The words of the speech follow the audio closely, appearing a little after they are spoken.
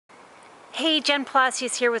Hey, Jen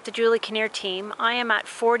Palacios here with the Julie Kinnear team. I am at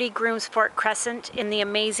 40 Groomsport Crescent in the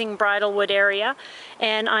amazing Bridlewood area,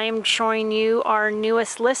 and I am showing you our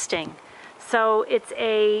newest listing. So it's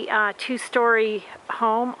a two-story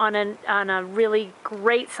home on a really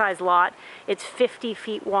great size lot. It's 50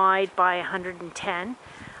 feet wide by 110.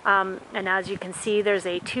 And as you can see, there's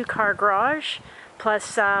a two-car garage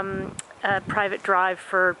plus a private drive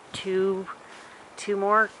for two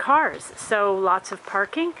more cars. So lots of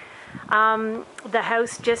parking. The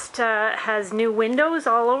house just has new windows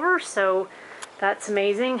all over, so that's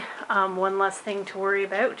amazing. One less thing to worry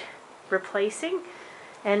about replacing.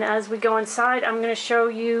 And as we go inside, I'm going to show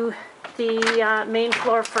you the main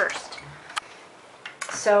floor first.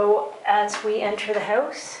 So as we enter the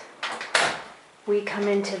house, we come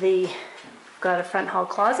into got a front hall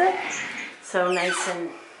closet, so nice and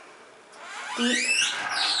deep,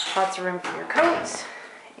 lots of room for your coats.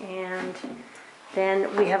 And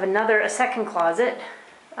then we have a second closet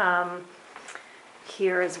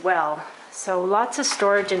here as well. So lots of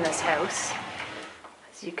storage in this house,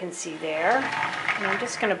 as you can see there. And I'm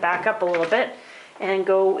just going to back up a little bit and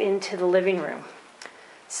go into the living room.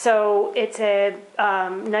 So it's a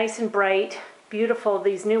nice and bright, beautiful.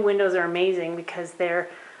 These new windows are amazing because they're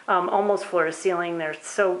almost floor to ceiling.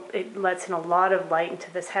 It lets in a lot of light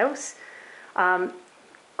into this house.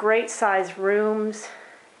 Great size rooms.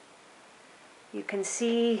 You can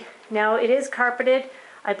see now it is carpeted.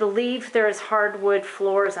 I believe there is hardwood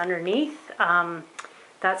floors underneath.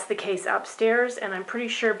 That's the case upstairs, and I'm pretty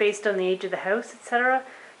sure based on the age of the house, etc.,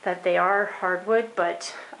 that they are hardwood,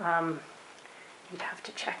 but you'd have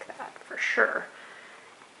to check that for sure.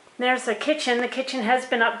 There's the kitchen. The kitchen has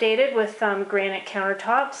been updated with granite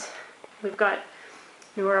countertops. We've got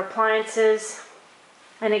newer appliances,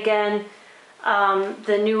 and again,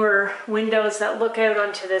 the newer windows that look out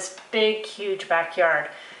onto this big, huge backyard.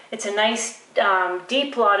 It's a nice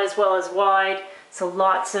deep lot as well as wide, so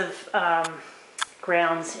lots of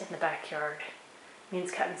grounds in the backyard.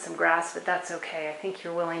 Means cutting some grass, but that's okay. I think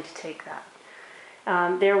you're willing to take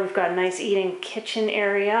that. There we've got a nice eating kitchen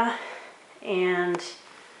area and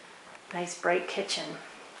nice bright kitchen.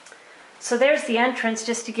 So there's the entrance,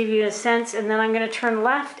 just to give you a sense, and then I'm going to turn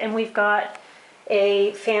left and we've got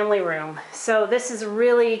a family room. So this is a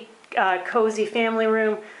really cozy family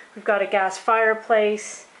room. We've got a gas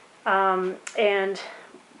fireplace and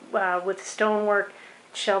with stonework,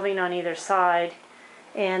 shelving on either side,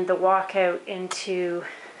 and the walkout into,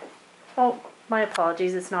 oh, my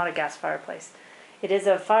apologies, it's not a gas fireplace. It is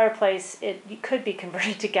a fireplace. It could be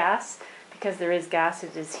converted to gas because there is gas.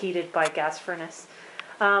 It is heated by gas furnace.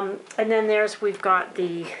 And then we've got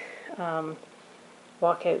the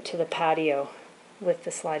walkout to the patio with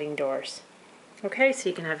the sliding doors. Okay, so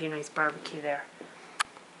you can have your nice barbecue there.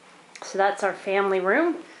 So that's our family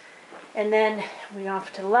room. And then we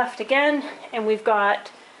off to the left again, and we've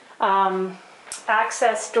got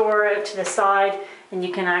access door out to the side, and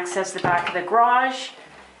you can access the back of the garage.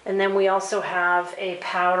 And then we also have a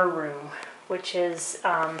powder room, which is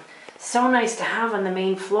so nice to have on the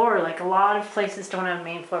main floor. Like a lot of places don't have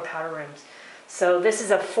main floor powder rooms. So this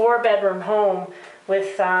is a 4-bedroom home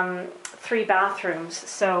with 3 bathrooms,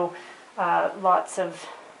 so lots of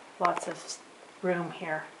room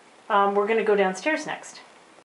here. We're going to go downstairs next.